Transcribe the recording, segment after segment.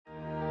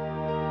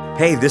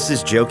Hey, this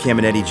is Joe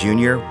Caminetti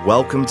Jr.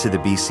 Welcome to the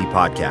BC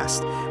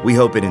Podcast. We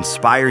hope it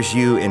inspires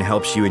you and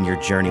helps you in your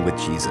journey with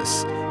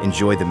Jesus.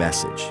 Enjoy the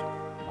message.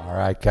 All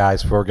right,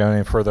 guys, before going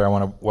any further, I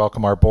want to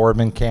welcome our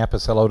Boardman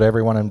campus. Hello to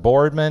everyone in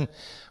Boardman.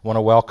 I want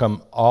to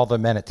welcome all the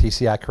men at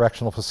TCI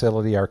Correctional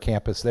Facility, our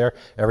campus there,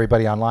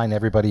 everybody online,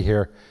 everybody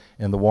here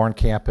in the Warren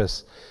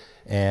campus.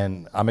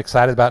 And I'm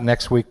excited about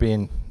next week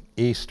being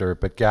Easter,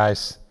 but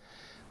guys,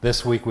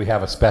 this week we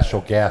have a special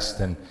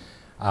guest. And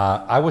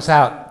I was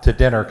out to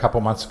dinner a couple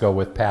months ago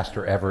with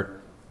Pastor Everett,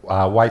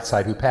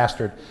 Whiteside, who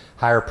pastored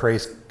Higher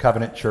Praise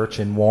Covenant Church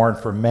in Warren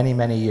for many,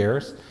 many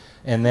years.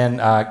 And then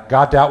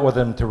God dealt with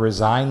him to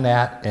resign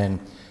that and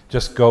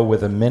just go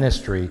with a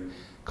ministry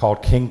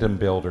called Kingdom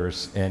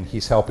Builders. And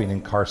he's helping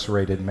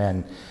incarcerated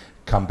men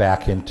come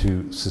back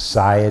into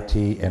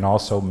society and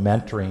also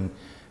mentoring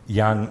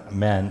young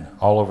men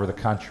all over the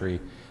country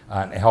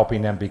and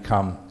helping them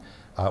become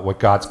what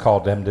God's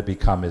called them to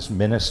become as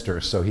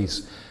ministers. So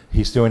he's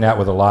doing that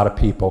with a lot of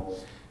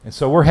people. And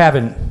so we're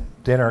having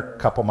dinner a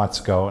couple months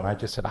ago, and I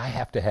just said, I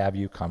have to have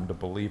you come to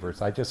Believers.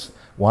 I just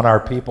want our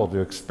people to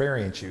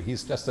experience you.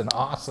 He's just an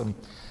awesome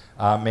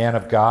man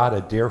of God,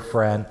 a dear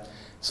friend.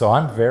 So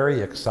I'm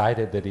very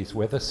excited that he's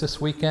with us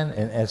this weekend.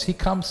 And as he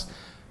comes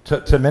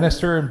to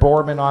minister in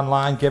Boardman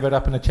online, give it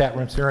up in the chat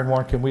rooms here in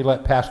Warren, can we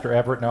let Pastor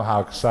Everett know how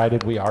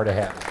excited we are to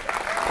have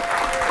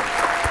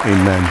him?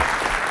 Amen.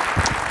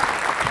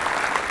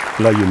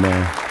 Love you,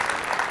 man.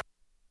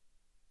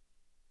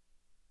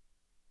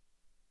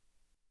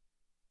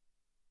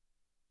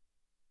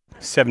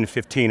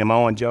 $7:15. Am I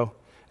on, Joe?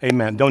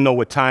 Amen. Don't know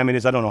what time it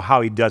is. I don't know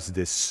how he does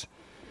this.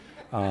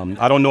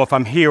 I don't know if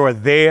I'm here or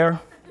there.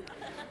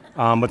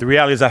 But the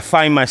reality is I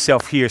find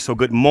myself here. So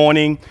good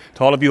morning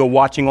to all of you who are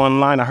watching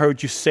online. I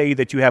heard you say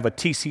that you have a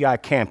TCI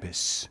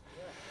campus.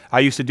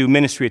 I used to do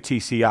ministry at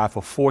TCI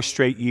for 4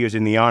 straight years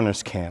in the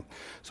honors camp.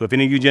 So if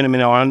any of you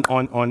gentlemen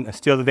are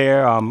still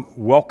there,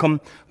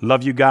 welcome.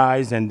 Love you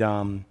guys. And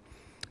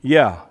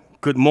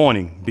good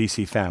morning,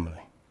 BC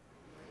family.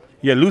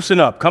 Yeah, loosen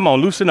up. Come on,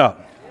 loosen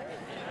up.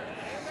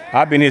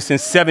 I've been here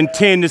since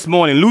 7:10 this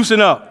morning. Loosen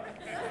up.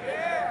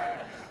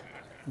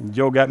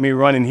 Joe got me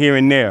running here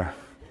and there.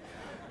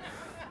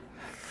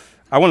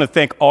 I want to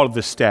thank all of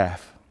the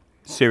staff,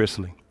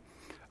 seriously.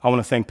 I want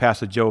to thank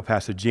Pastor Joe,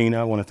 Pastor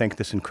Gina. I want to thank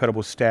this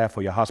incredible staff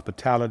for your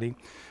hospitality.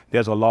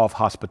 There's a law of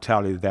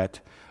hospitality that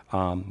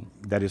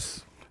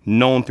is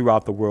known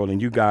throughout the world, and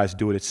you guys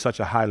do it at such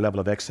a high level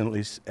of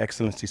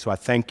excellency. So I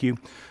thank you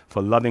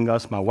for loving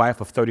us. My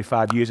wife of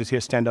 35 years is here.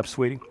 Stand up,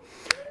 sweetie.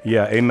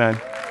 Yeah, amen.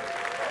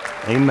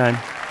 Amen.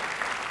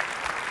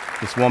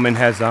 This woman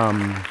has,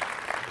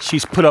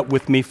 she's put up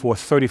with me for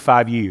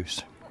 35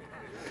 years.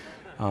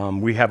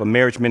 We have a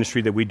marriage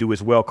ministry that we do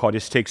as well called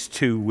This Takes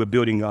Two. We're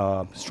building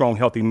strong,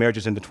 healthy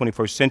marriages in the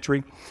 21st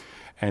century.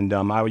 And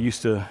I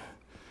used to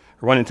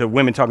run into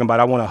women talking about,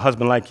 I want a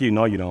husband like you.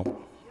 No, you don't.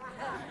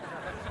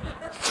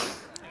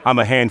 I'm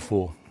a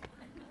handful.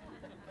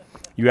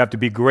 You have to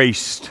be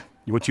graced.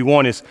 What you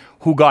want is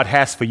who God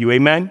has for you.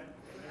 Amen?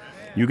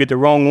 You get the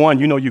wrong one,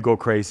 you know you go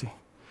crazy.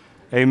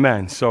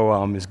 Amen.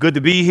 So it's good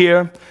to be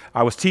here.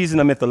 I was teasing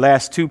them at the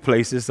last 2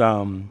 places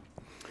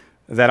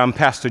that I'm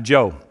Pastor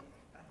Joe.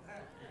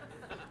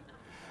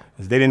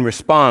 They didn't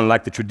respond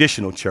like the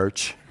traditional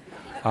church.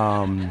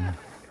 But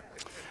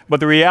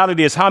the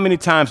reality is, how many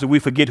times do we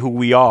forget who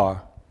we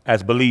are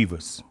as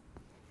believers?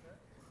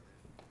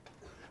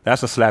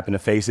 That's a slap in the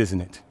face,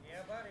 isn't it?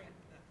 Yeah, buddy.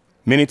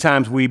 Many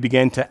times we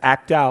begin to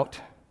act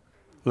out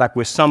like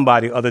we're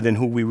somebody other than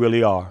who we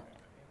really are.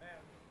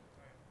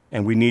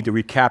 And we need to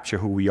recapture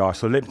who we are.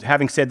 So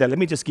having said that, let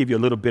me just give you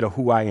a little bit of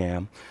who I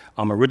am.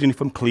 I'm originally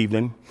from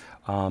Cleveland,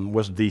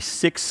 was the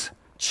 6th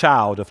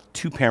child of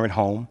 2-parent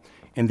home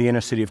in the inner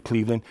city of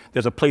Cleveland.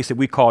 There's a place that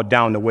we call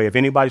Down the Way. If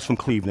anybody's from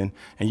Cleveland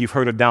and you've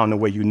heard of Down the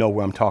Way, you know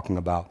where I'm talking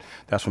about.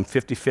 That's from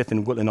 55th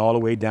and Woodland all the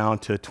way down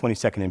to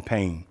 22nd and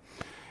Payne.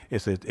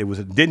 It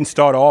didn't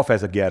start off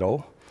as a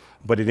ghetto,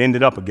 but it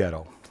ended up a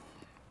ghetto.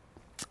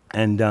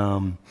 And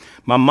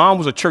my mom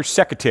was a church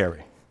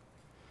secretary,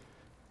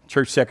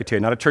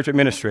 not a church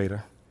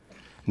administrator,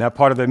 not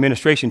part of the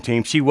administration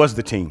team. She was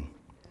the team.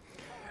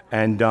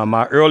 And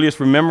my earliest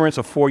remembrance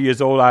of 4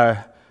 years old,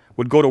 I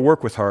would go to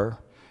work with her.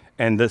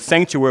 And the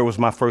sanctuary was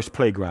my first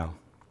playground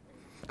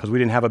because we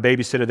didn't have a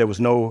babysitter. There was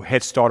no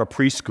Head Start or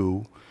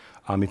preschool.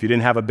 If you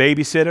didn't have a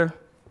babysitter,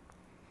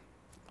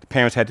 the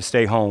parents had to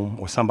stay home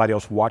or somebody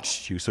else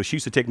watched you. So she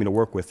used to take me to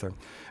work with her.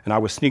 And I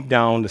would sneak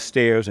down the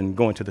stairs and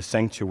go into the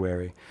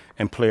sanctuary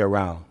and play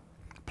around.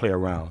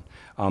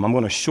 I'm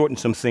going to shorten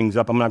some things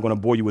up. I'm not going to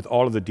bore you with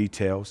all of the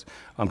details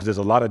because there's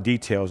a lot of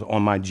details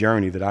on my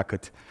journey that I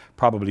could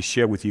probably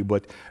share with you.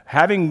 But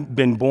having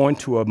been born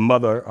to a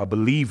mother, a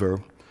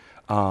believer,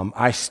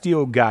 I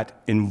still got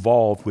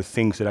involved with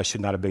things that I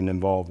should not have been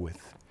involved with.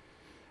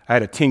 I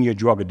had a 10-year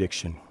drug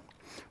addiction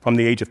from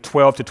the age of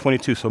 12 to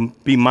 22, so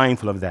be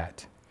mindful of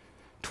that.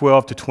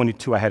 12 to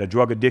 22, I had a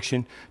drug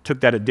addiction,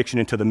 took that addiction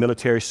into the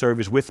military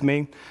service with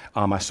me.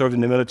 I served in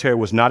the military,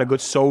 was not a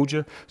good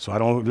soldier, so I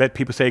don't let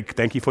people say,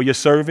 thank you for your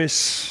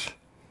service.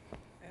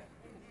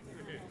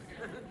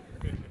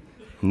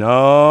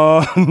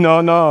 No,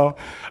 no, no.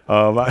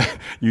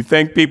 You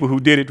thank people who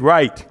did it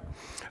right.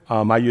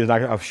 Like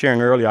I was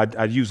sharing earlier,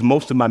 I use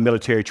most of my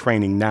military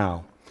training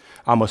now.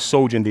 I'm a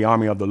soldier in the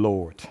army of the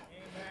Lord.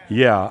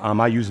 Yeah,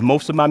 I use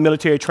most of my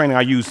military training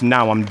I use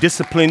now. I'm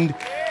disciplined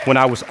when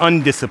I was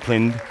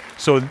undisciplined.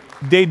 So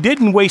they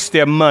didn't waste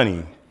their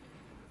money.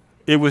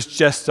 It was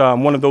just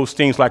one of those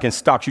things like in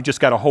stocks, you just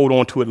got to hold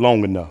on to it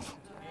long enough.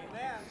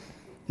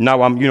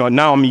 Now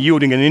I'm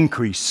yielding an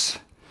increase.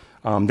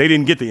 They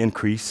didn't get the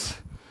increase.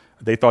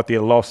 They thought they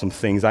had lost some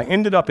things. I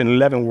ended up in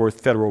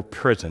Leavenworth Federal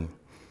Prison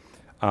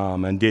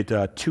and did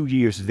 2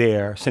 years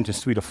there,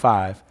 sentenced 3 to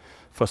 5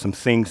 for some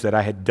things that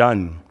I had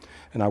done.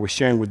 And I was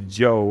sharing with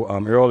Joe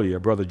earlier,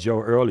 Brother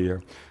Joe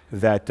earlier,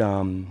 that,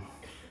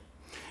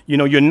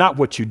 you're not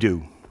what you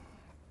do.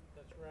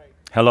 That's right.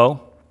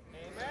 Hello?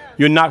 Amen.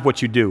 You're not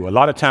what you do. A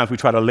lot of times we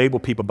try to label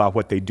people about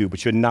what they do,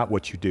 but you're not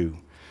what you do.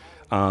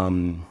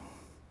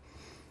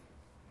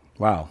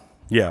 Wow.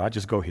 Yeah, I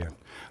just go here.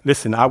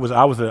 Listen, I was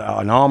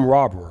an armed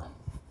robber.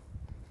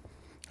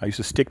 I used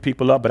to stick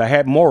people up, but I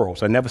had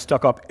morals. I never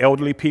stuck up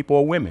elderly people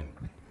or women.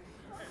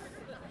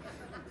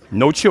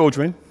 No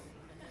children,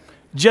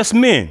 just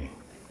men.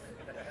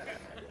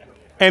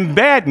 And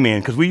bad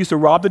men, because we used to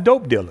rob the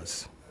dope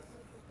dealers.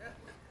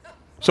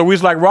 So we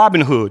was like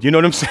Robin Hood, you know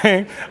what I'm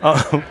saying?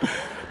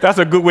 That's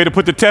a good way to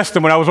put the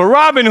testimony. I was a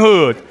Robin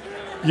Hood.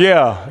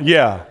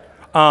 Yeah.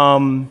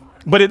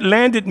 But it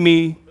landed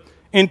me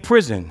in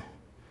prison.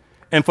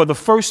 And for the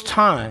first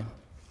time,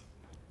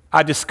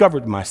 I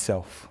discovered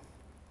myself.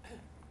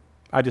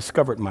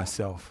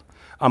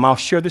 I'll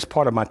share this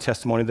part of my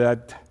testimony that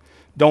I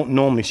don't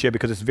normally share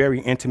because it's very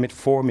intimate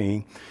for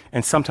me,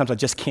 and sometimes I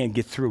just can't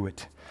get through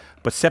it.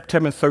 But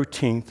September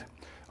 13th,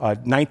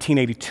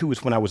 1982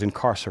 is when I was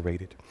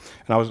incarcerated.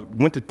 And I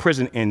went to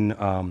prison in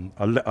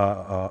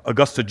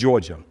Augusta,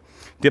 Georgia.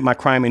 Did my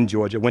crime in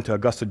Georgia, went to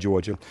Augusta,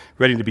 Georgia,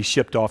 ready to be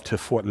shipped off to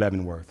Fort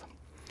Leavenworth.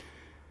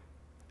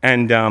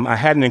 And I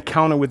had an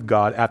encounter with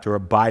God after a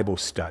Bible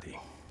study.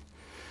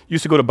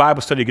 Used to go to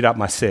Bible study to get out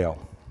my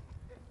cell.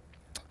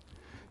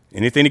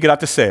 Anything to get out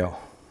the cell.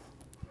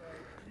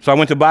 So I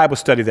went to Bible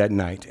study that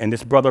night, and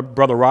this brother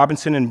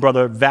Robinson and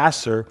Brother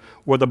Vassar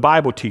were the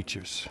Bible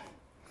teachers.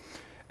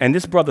 And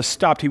this brother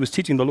stopped. He was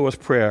teaching the Lord's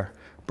Prayer,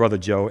 Brother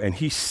Joe, and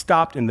he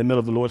stopped in the middle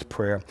of the Lord's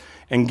Prayer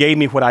and gave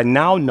me what I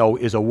now know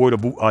is a word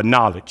of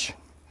knowledge.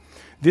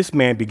 This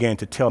man began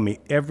to tell me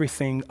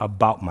everything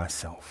about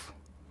myself.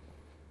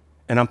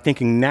 And I'm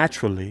thinking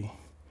naturally,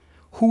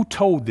 who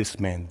told this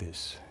man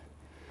this?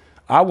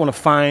 I want to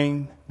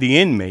find the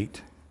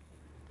inmate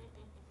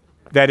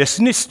that has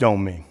snitched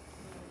on me.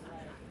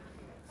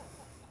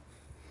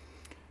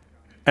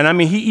 And I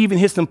mean, he even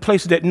hit some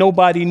places that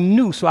nobody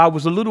knew, so I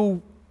was a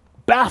little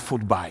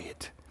baffled by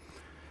it.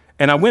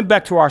 And I went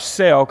back to our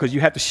cell, because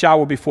you have to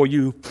shower before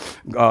you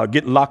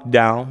get locked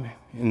down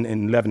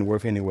in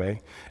Leavenworth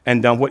anyway.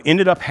 And what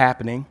ended up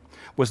happening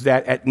was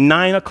that at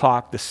 9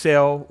 o'clock, the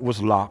cell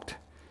was locked.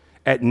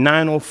 At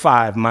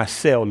 9:05, my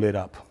cell lit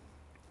up.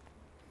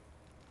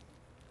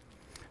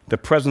 The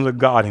presence of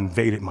God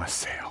invaded my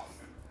cell.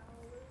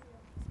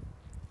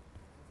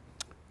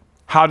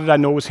 How did I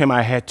know it was him?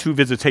 I had 2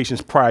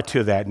 visitations prior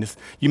to that. And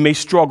you may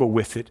struggle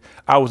with it.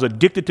 I was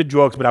addicted to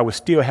drugs, but I was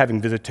still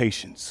having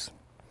visitations.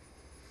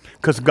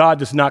 Because God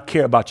does not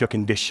care about your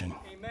condition.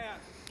 Amen.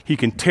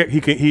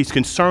 He's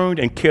concerned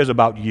and cares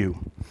about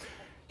you.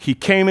 He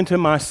came into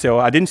my cell.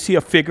 I didn't see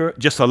a figure,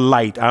 just a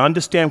light. I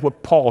understand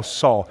what Paul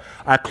saw.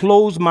 I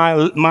closed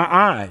my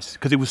eyes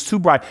because it was too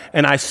bright,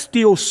 and I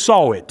still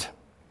saw it.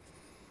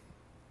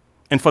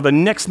 And for the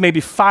next maybe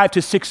 5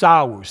 to 6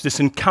 hours, this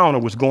encounter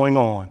was going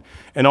on.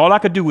 And all I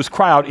could do was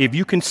cry out, if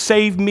you can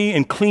save me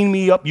and clean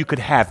me up, you could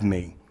have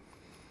me.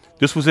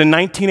 This was in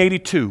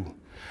 1982.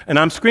 And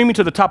I'm screaming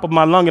to the top of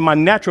my lung, and my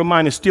natural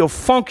mind is still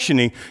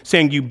functioning,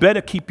 saying, you better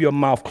keep your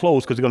mouth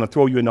closed because they're going to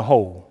throw you in the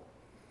hole.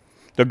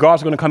 The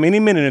guards are going to come any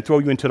minute and throw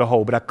you into the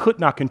hole. But I could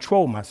not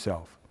control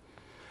myself.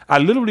 I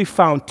literally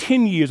found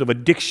 10 years of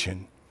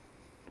addiction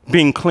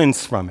being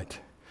cleansed from it.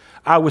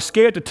 I was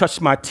scared to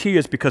touch my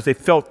tears because they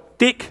felt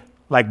thick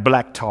like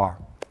black tar.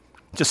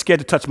 Just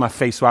scared to touch my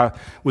face. So I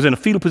was in a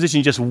fetal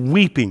position just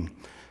weeping.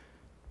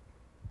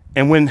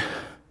 And when,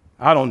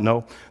 I don't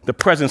know, the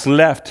presence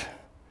left,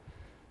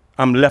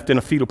 I'm left in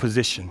a fetal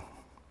position,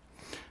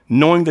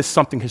 knowing that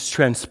something has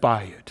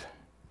transpired.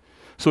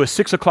 So at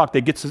 6 o'clock,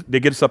 they get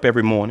us up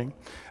every morning.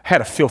 I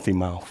had a filthy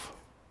mouth.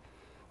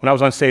 When I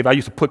was unsaved, I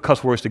used to put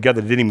cuss words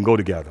together that didn't even go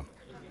together.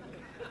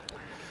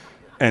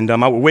 And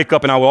I would wake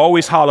up and I would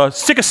always holler,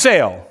 sick of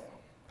cell.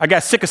 I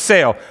got sick of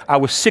cell. I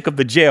was sick of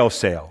the jail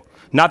cell.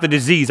 Not the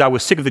disease, I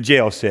was sick of the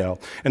jail cell.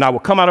 And I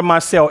would come out of my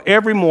cell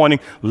every morning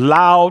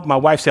loud. My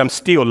wife said I'm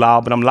still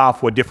loud, but I'm loud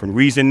for a different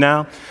reason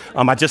now.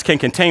 I just can't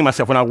contain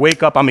myself. When I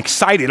wake up, I'm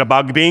excited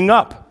about being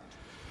up.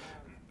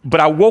 But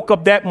I woke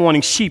up that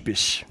morning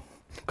sheepish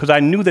because I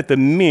knew that the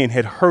men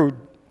had heard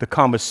the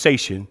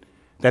conversation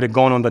that had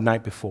gone on the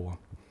night before.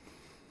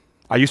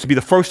 I used to be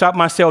the first out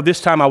my cell.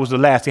 This time I was the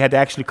last. They had to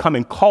actually come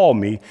and call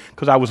me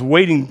because I was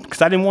waiting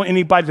because I didn't want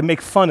anybody to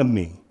make fun of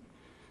me.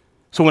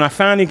 So when I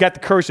finally got the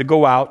courage to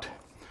go out,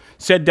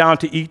 sat down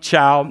to eat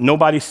chow,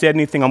 nobody said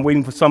anything. I'm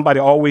waiting for somebody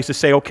always to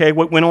say, okay,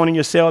 what went on in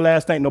your cell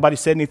last night? Nobody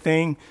said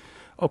anything.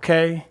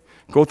 Okay,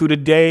 go through the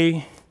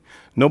day.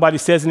 Nobody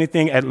says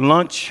anything at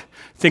lunch,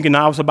 thinking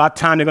now it's about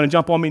time they're going to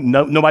jump on me.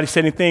 No, nobody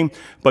said anything.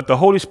 But the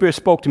Holy Spirit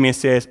spoke to me and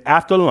says,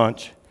 after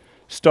lunch,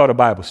 start a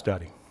Bible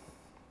study.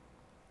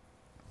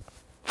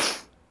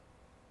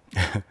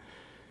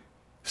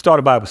 Start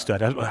a Bible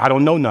study. I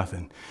don't know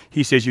nothing.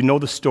 He says, you know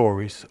the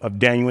stories of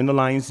Daniel in the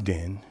lion's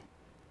den.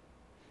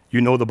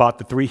 You know about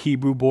the 3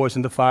 Hebrew boys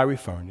in the fiery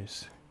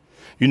furnace.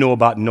 You know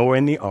about Noah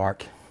and the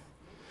ark.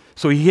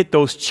 So he hit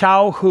those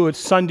childhood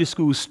Sunday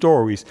school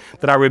stories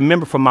that I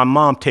remember from my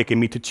mom taking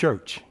me to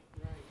church.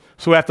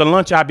 So after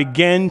lunch, I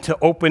began to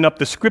open up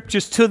the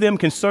scriptures to them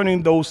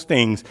concerning those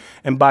things.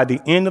 And by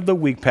the end of the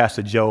week,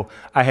 Pastor Joe,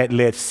 I had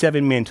led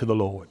 7 men to the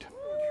Lord.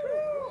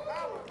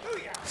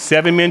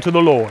 7 men to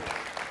the Lord.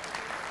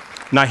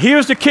 Now,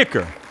 here's the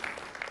kicker.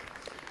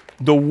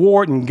 The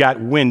warden got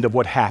wind of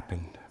what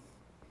happened.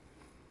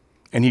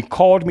 And he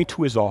called me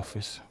to his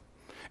office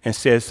and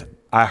says,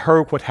 I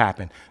heard what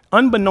happened.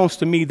 Unbeknownst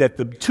to me that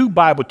the 2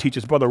 Bible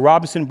teachers, Brother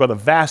Robinson, Brother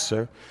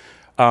Vassar,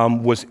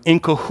 was in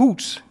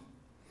cahoots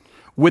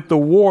with the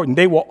warden.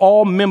 They were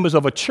all members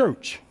of a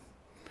church.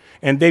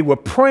 And they were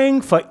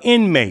praying for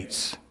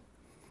inmates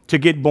to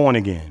get born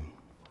again.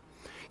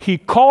 He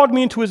called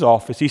me into his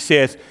office. He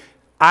says,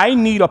 I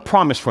need a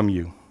promise from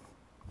you.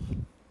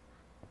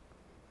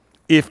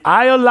 If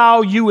I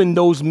allow you and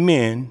those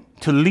men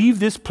to leave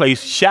this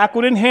place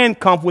shackled and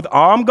handcuffed with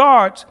armed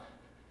guards,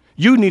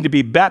 you need to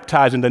be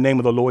baptized in the name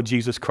of the Lord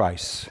Jesus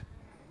Christ.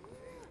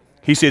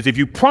 He says, if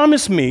you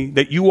promise me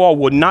that you all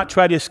will not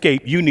try to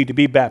escape, you need to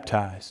be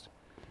baptized.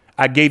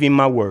 I gave him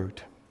my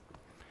word.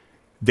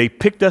 They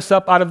picked us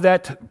up out of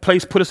that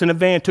place, put us in a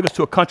van, took us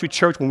to a country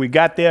church. When we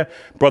got there,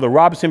 Brother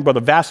Robinson, Brother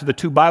Vassar, the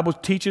 2 Bible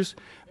teachers,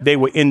 they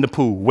were in the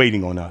pool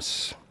waiting on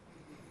us.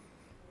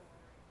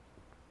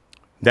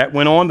 That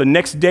went on. The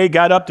next day,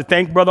 got up to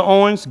thank Brother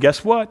Owens.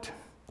 Guess what?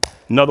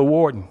 Another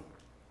warden.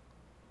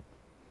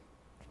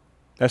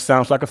 That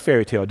sounds like a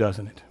fairy tale,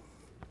 doesn't it?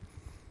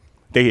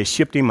 They had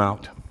shipped him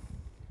out.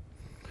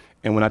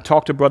 And when I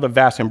talked to Brother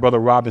Vassar and Brother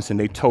Robinson,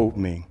 they told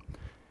me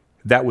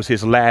that was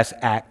his last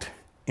act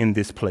in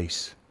this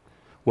place,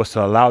 was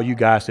to allow you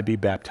guys to be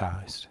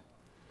baptized.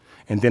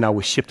 And then I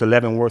was shipped to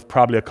Leavenworth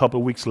probably a couple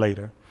of weeks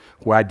later,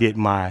 where I did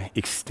my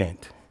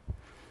extent.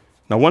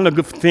 Now, one of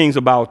the good things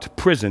about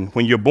prison,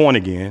 when you're born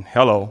again,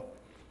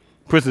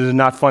 prison is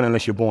not fun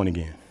unless you're born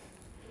again.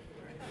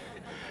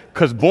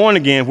 Because born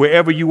again,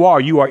 wherever you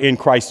are in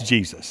Christ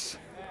Jesus.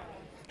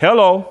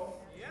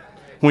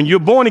 When you're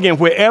born again,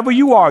 wherever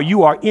you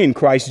are in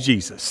Christ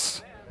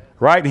Jesus.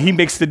 Right? And he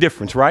makes the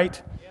difference,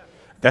 right?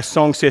 That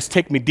song says,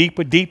 take me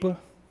deeper, deeper.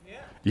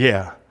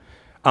 Yeah.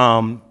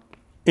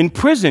 In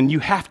prison, you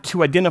have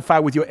to identify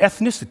with your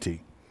ethnicity.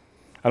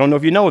 I don't know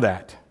if you know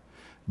that.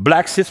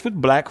 Black sits with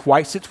black,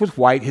 white sits with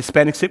white,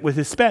 Hispanic sit with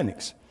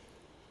Hispanics.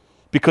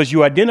 Because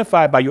you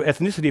identify by your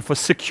ethnicity for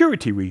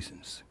security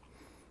reasons.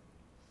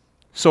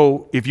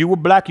 So if you were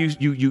black,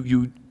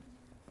 you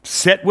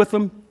sat with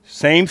them,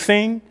 same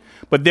thing.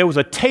 But there was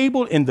a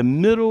table in the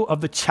middle of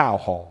the chow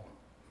hall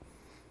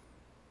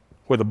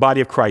where the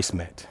body of Christ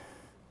met.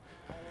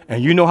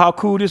 And you know how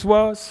cool this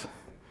was?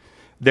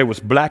 There was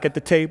black at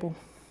the table.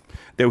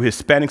 There were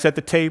Hispanics at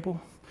the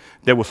table.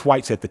 There was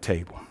whites at the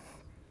table.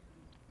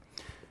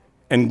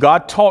 And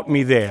God taught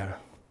me there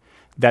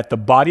that the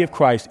body of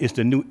Christ is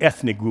the new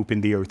ethnic group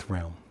in the earth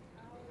realm.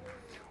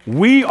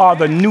 We are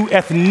the new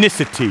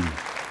ethnicity.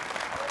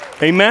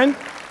 Amen?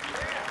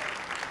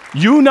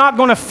 You're not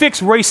going to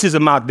fix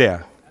racism out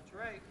there.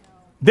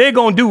 They're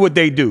going to do what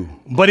they do.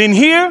 But in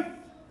here,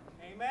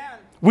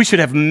 we should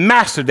have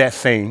mastered that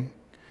thing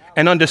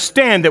and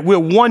understand that we're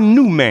one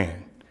new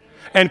man.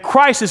 And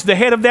Christ is the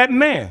head of that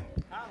man.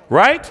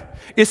 Right?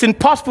 It's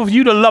impossible for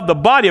you to love the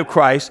body of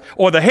Christ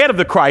or the head of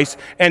the Christ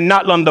and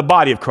not love the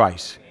body of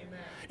Christ. Amen.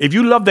 If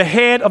you love the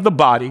head of the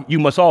body, you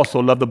must also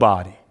love the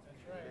body.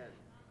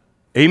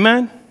 Right.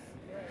 Amen?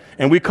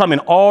 And we come in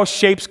all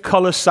shapes,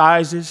 colors,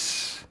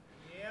 sizes.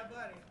 Yeah,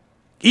 buddy.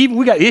 Even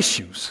we got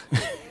issues.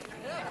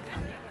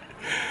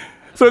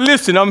 So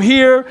listen, I'm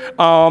here.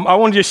 I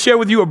want to just share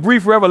with you a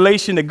brief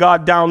revelation that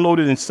God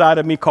downloaded inside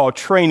of me called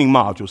training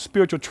modules,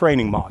 spiritual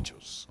training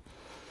modules.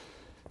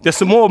 There's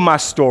some more of my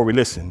story.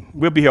 Listen,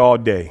 we'll be here all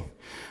day.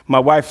 My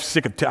wife's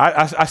sick of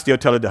I still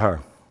tell it to her.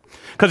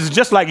 Because it's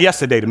just like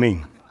yesterday to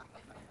me.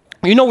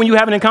 You know when you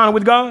have an encounter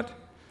with God,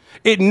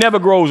 it never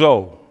grows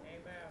old.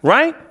 Amen.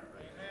 Right? Amen.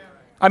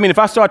 I mean, if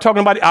I start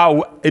talking about it,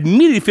 I'll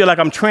immediately feel like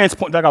I'm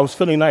transported, like I was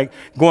feeling like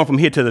going from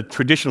here to the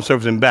traditional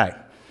service and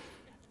back.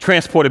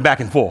 Transported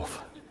back and forth.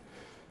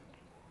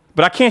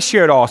 But I can't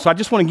share it all, so I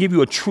just want to give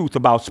you a truth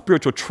about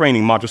spiritual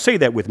training modules. Say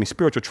that with me,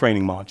 spiritual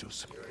training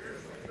modules.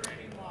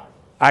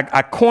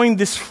 I coined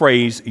this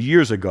phrase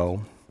years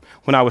ago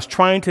when I was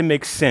trying to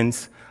make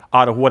sense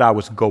out of what I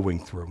was going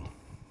through.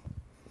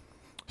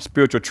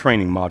 Spiritual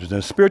training modules. And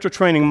a spiritual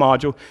training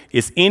module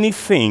is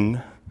anything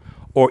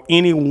or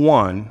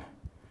anyone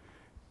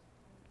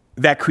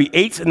that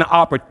creates an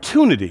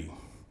opportunity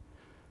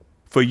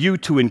for you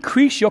to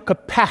increase your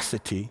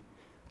capacity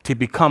to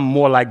become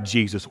more like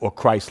Jesus or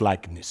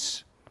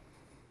Christ-likeness.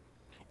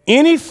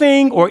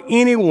 Anything or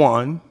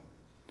anyone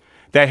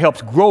that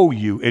helps grow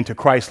you into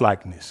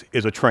Christ-likeness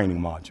is a training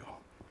module.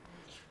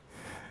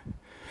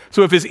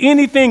 So if it's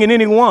anything and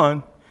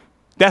anyone,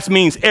 that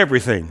means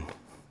everything,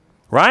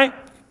 right?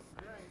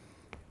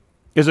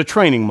 Is a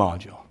training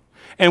module.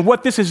 And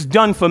what this has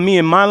done for me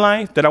in my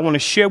life that I want to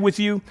share with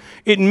you,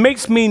 it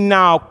makes me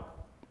now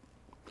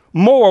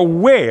more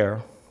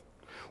aware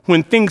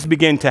when things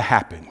begin to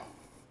happen.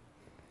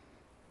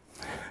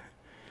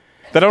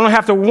 That I don't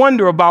have to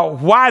wonder about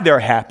why they're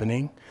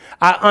happening.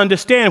 I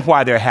understand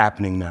why they're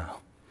happening now.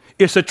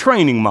 It's a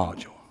training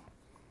module.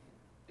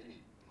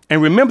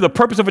 And remember, the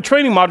purpose of a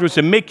training module is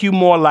to make you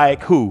more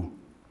like who?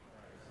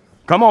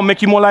 Come on,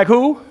 make you more like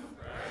who?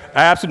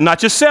 Absolutely,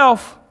 not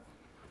yourself,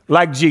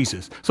 like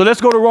Jesus. So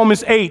let's go to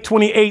Romans 8,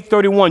 28,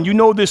 31. You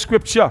know this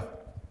scripture.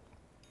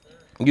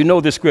 You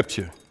know this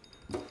scripture.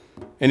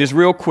 And it's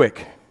real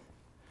quick.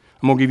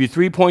 I'm going to give you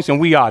 3 points and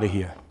we out of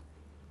here.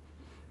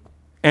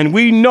 And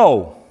we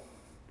know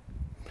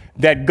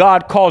that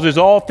God causes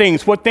all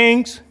things, what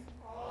things?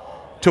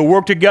 To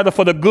work together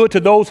for the good to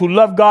those who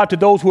love God, to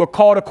those who are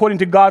called according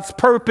to God's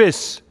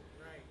purpose.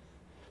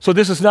 So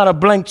this is not a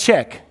blank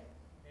check.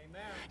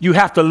 You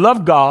have to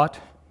love God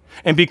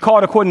and be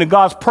called according to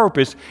God's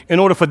purpose in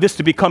order for this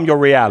to become your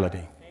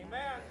reality.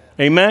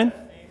 Amen?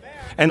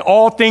 And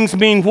all things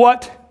mean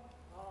what?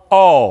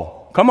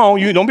 All. Come on,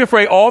 you don't be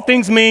afraid. All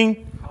things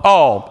mean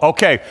all.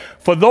 Okay.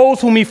 For those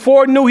whom he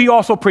foreknew, he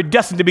also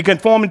predestined to be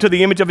conformed to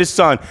the image of his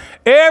son.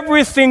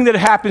 Everything that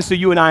happens to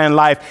you and I in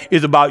life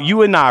is about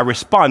you and I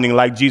responding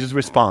like Jesus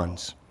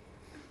responds.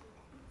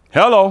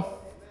 Hello.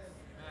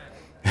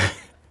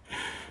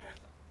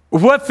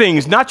 What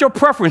things? Not your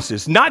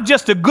preferences, not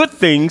just the good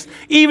things,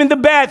 even the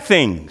bad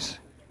things.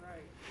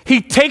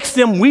 He takes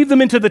them, weave them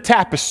into the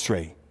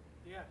tapestry.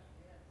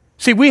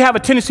 See, we have a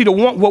tendency to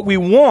want what we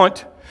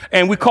want,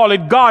 and we call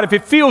it God if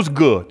it feels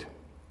good.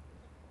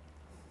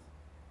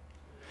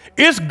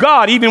 It's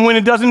God even when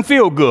it doesn't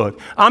feel good.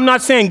 I'm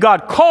not saying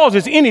God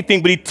causes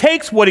anything, but he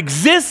takes what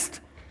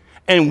exists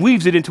and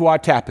weaves it into our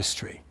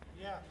tapestry.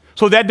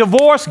 So that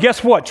divorce,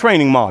 guess what?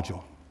 Training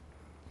module.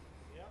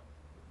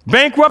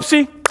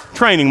 Bankruptcy,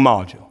 training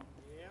module.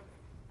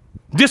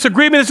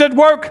 Disagreement is at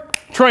work,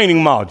 training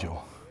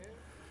module.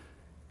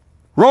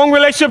 Wrong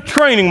relationship,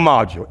 training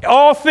module.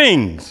 All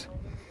things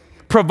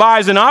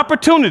provides an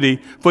opportunity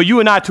for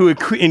you and I to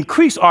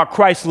increase our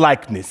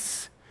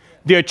Christ-likeness.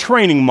 They're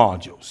training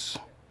modules.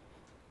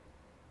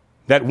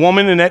 That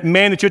woman and that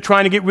man that you're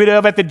trying to get rid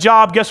of at the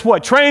job, guess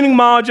what? Training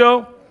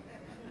module.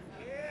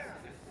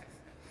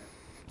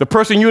 The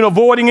person you're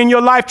avoiding in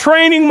your life,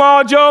 training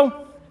module.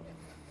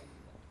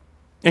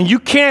 And you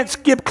can't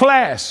skip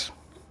class.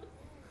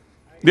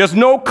 There's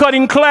no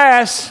cutting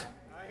class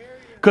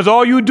because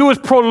all you do is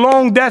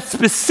prolong that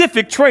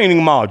specific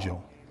training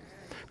module.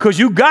 Because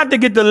you got to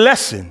get the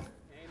lesson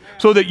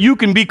so that you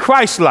can be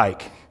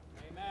Christ-like.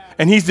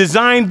 And he's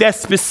designed that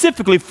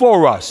specifically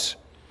for us.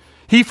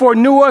 He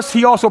foreknew us.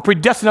 He also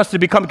predestined us to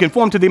become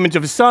conformed to the image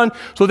of his son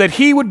so that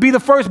he would be the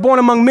firstborn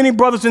among many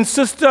brothers and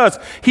sisters.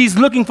 He's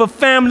looking for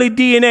family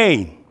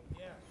DNA.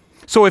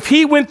 So if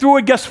he went through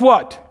it, guess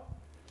what?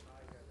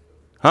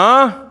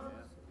 Huh?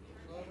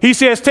 He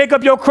says, take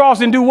up your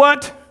cross and do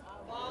what?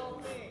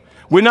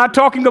 We're not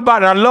talking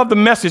about it. I love the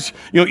message.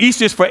 You know,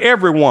 Easter is for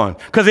everyone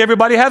because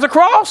everybody has a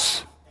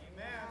cross.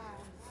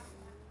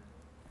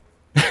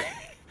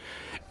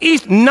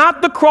 It's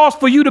not the cross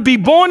for you to be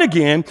born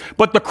again,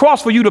 but the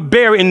cross for you to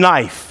bear in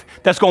life.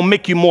 That's going to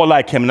make you more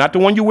like him. Not the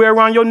one you wear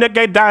around your neck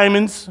at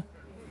diamonds.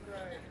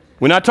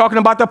 We're not talking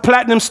about the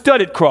platinum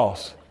studded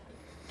cross.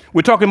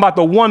 We're talking about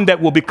the one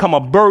that will become a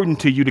burden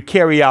to you to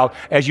carry out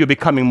as you're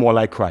becoming more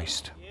like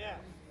Christ.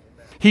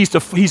 He's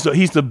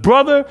the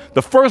brother,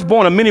 the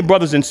firstborn of many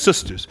brothers and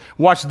sisters.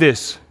 Watch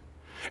this.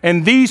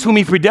 And these whom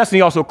he predestined,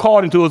 he also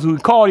called, and to those who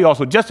he called, he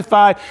also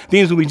justified.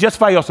 These whom he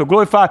justified, he also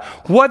glorified.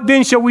 What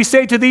then shall we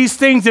say to these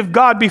things if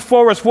God be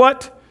for us?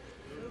 What?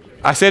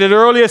 I said it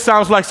earlier. It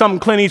sounds like something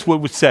Clint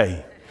Eastwood would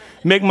say.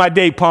 Make my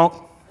day, punk.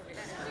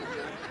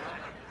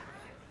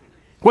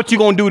 What you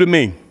going to do to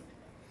me?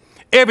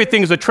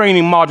 Everything is a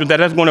training module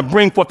that is going to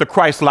bring forth the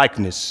Christ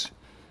likeness.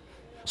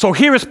 So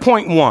here is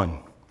point one.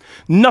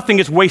 Nothing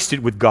is wasted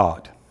with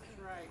God.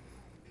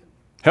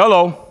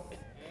 Hello.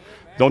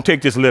 Don't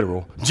take this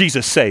literal.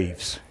 Jesus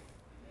saves.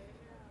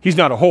 He's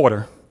not a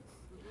hoarder,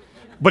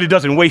 but he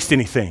doesn't waste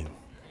anything.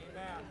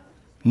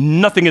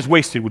 Nothing is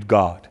wasted with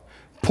God.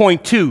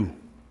 Point two,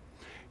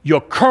 your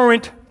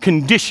current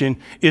condition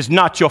is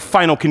not your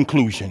final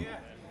conclusion.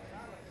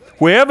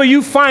 Wherever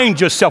you find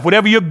yourself,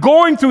 whatever you're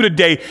going through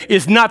today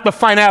is not the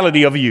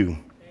finality of you.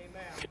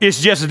 It's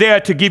just there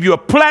to give you a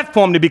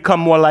platform to become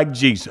more like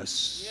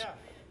Jesus.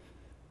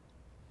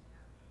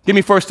 Give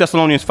me 1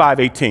 Thessalonians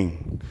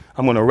 5:18.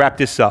 I'm going to wrap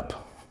this up.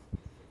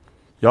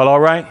 Y'all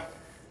all right?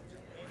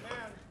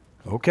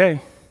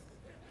 Okay.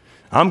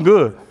 I'm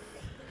good.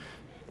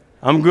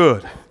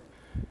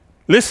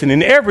 Listen,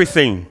 in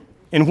everything.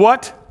 In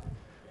what?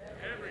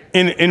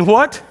 In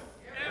what?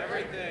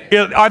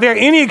 Everything. Are there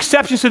any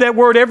exceptions to that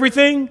word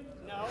everything?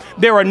 No.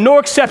 There are no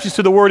exceptions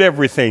to the word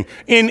everything.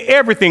 In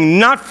everything,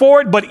 not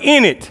for it, but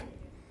in it.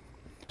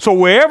 So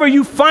wherever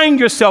you find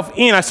yourself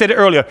in, I said it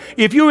earlier,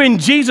 if you're in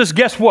Jesus,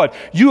 guess what?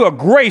 You are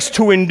graced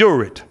to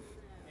endure it.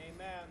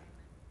 Amen.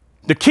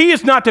 The key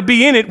is not to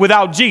be in it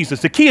without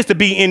Jesus. The key is to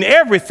be in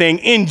everything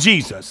in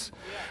Jesus,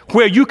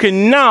 where you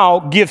can now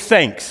give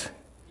thanks.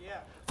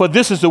 For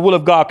this is the will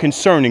of God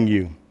concerning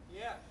you.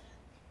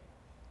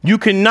 You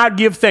cannot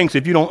give thanks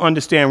if you don't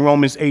understand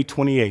Romans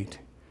 8:28,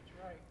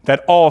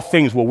 that all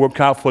things will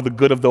work out for the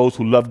good of those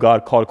who love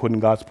God, called according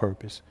to God's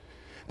purpose.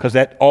 Because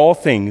that all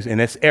things, and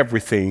that's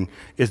everything,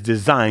 is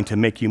designed to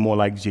make you more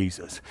like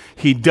Jesus.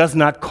 He does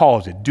not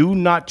cause it. Do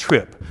not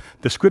trip.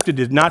 The scripture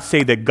did not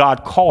say that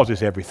God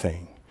causes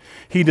everything.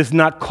 He does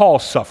not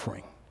cause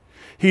suffering.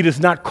 He does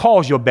not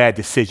cause your bad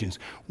decisions.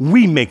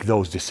 We make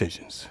those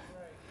decisions.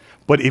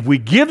 But if we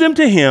give them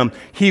to him,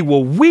 he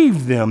will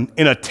weave them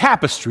in a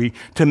tapestry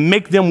to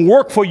make them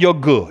work for your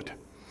good.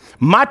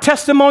 My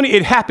testimony,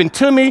 it happened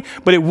to me,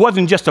 but it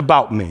wasn't just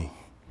about me.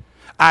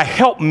 I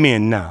help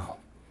men now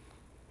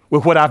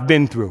with what I've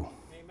been through.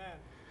 Amen.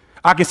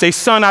 I can say,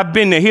 son, I've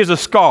been there. Here's a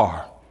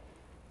scar.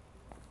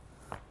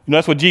 You know,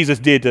 that's what Jesus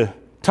did to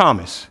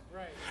Thomas.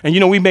 Right. And you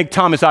know, we make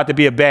Thomas out to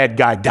be a bad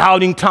guy,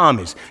 doubting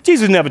Thomas.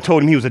 Jesus never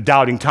told him he was a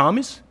doubting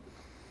Thomas.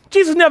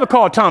 Jesus never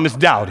called Thomas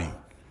doubting.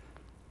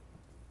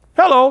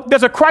 Hello,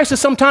 there's a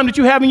crisis sometime that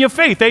you have in your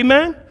faith,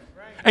 amen?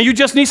 Right. And you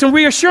just need some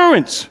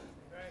reassurance.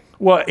 Right.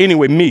 Well,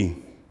 anyway, me.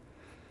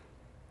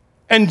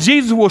 And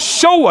Jesus will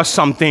show us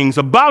some things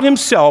about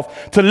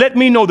himself to let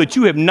me know that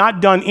you have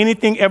not done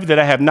anything ever that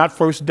I have not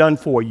first done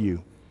for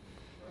you.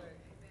 Right.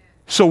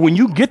 So when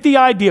you get the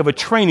idea of a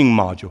training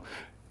module,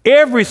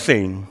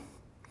 everything,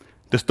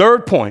 the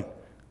third point,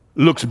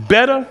 looks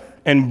better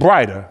and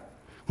brighter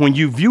when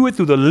you view it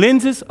through the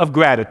lenses of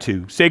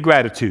gratitude. Say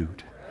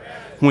gratitude.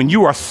 When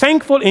you are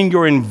thankful in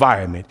your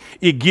environment,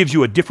 it gives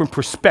you a different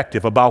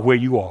perspective about where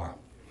you are.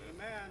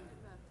 Amen.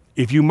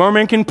 If you murmur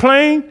and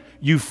complain,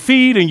 you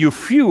feed and you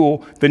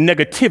fuel the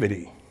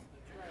negativity.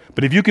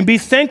 But if you can be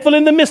thankful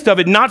in the midst of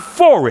it, not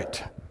for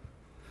it,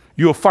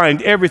 you'll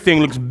find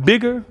everything looks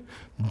bigger,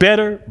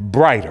 better,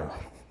 brighter,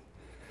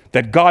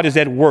 that God is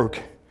at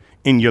work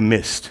in your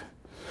midst.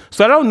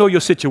 So I don't know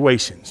your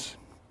situations.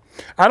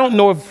 I don't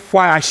know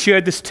why I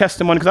shared this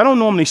testimony, because I don't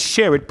normally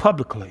share it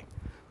publicly.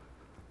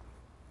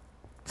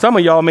 Some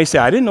of y'all may say,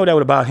 I didn't know that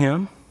was about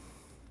him.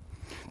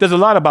 There's a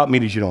lot about me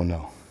that you don't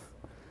know.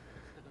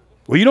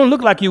 Well, you don't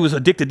look like you was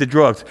addicted to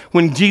drugs.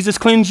 When Jesus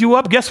cleans you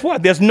up, guess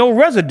what? There's no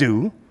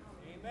residue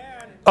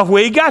of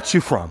where he got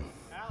you from.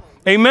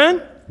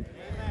 Amen?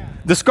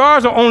 The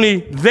scars are only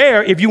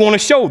there if you want to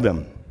show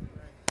them.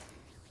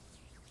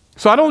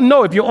 So I don't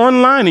know if you're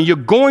online and you're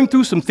going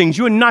through some things.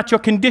 You're not your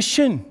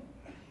condition.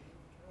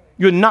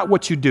 You're not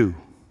what you do.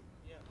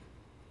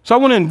 So I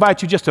want to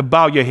invite you just to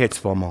bow your heads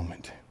for a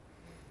moment.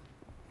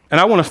 And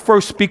I want to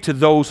first speak to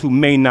those who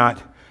may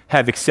not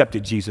have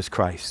accepted Jesus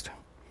Christ,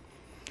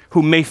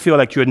 who may feel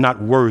like you're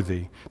not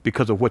worthy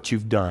because of what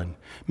you've done.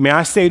 May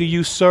I say to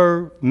you,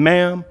 sir,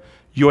 ma'am,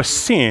 your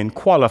sin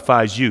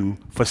qualifies you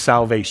for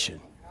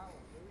salvation.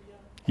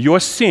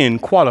 Your sin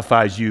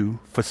qualifies you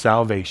for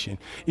salvation.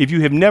 If you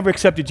have never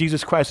accepted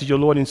Jesus Christ as your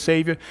Lord and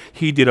Savior,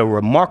 he did a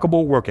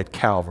remarkable work at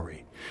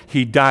Calvary.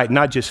 He died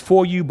not just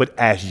for you, but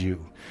as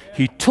you.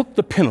 He took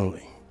the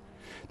penalty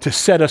to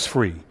set us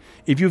free.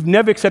 If you've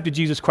never accepted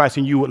Jesus Christ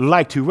and you would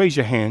like to, raise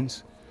your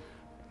hands.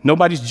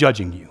 Nobody's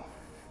judging you.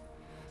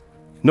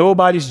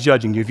 Nobody's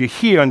judging you. If you're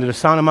here under the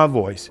sound of my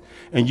voice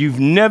and you've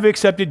never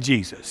accepted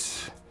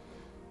Jesus,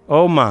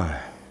 oh my,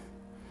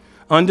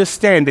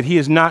 understand that he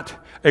is not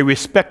a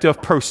respecter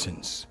of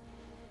persons.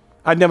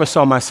 I never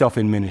saw myself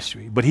in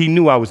ministry, but he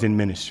knew I was in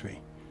ministry.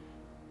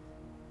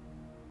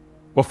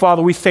 Well,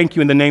 Father, we thank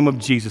you in the name of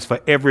Jesus for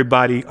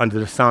everybody under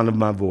the sound of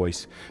my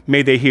voice.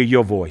 May they hear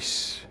your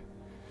voice.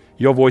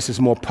 Your voice is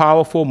more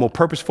powerful, more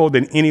purposeful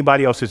than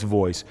anybody else's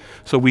voice.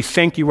 So we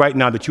thank you right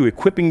now that you're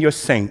equipping your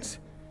saints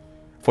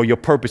for your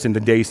purpose in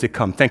the days to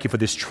come. Thank you for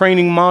this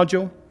training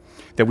module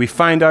that we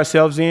find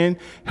ourselves in.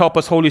 Help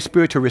us, Holy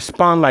Spirit, to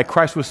respond like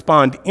Christ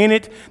responded in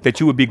it, that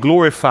you would be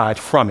glorified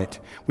from it.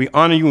 We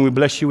honor you and we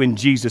bless you in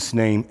Jesus'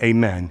 name.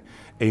 Amen.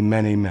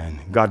 Amen. Amen.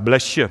 God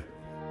bless you.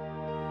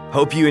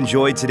 Hope you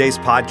enjoyed today's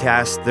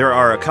podcast. There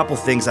are a couple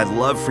things I'd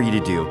love for you to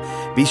do.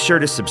 Be sure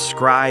to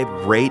subscribe,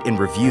 rate, and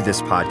review this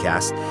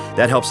podcast.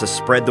 That helps us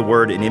spread the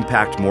word and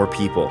impact more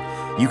people.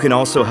 You can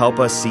also help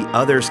us see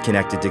others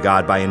connected to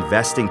God by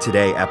investing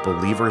today at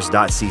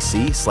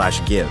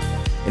believers.cc/give.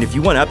 And if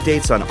you want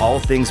updates on all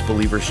things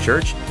Believers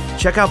Church,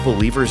 check out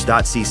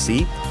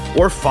believers.cc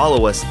or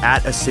follow us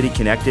at A City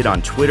Connected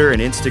on Twitter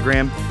and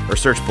Instagram, or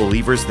search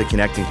Believers The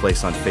Connecting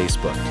Place on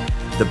Facebook.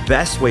 The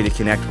best way to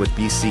connect with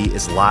BC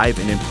is live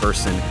and in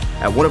person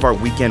at one of our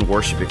weekend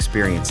worship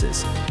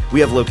experiences. We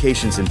have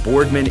locations in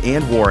Boardman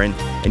and Warren,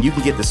 and you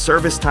can get the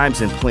service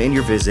times and plan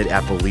your visit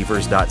at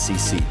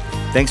believers.cc.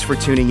 Thanks for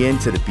tuning in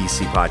to the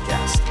BC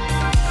Podcast.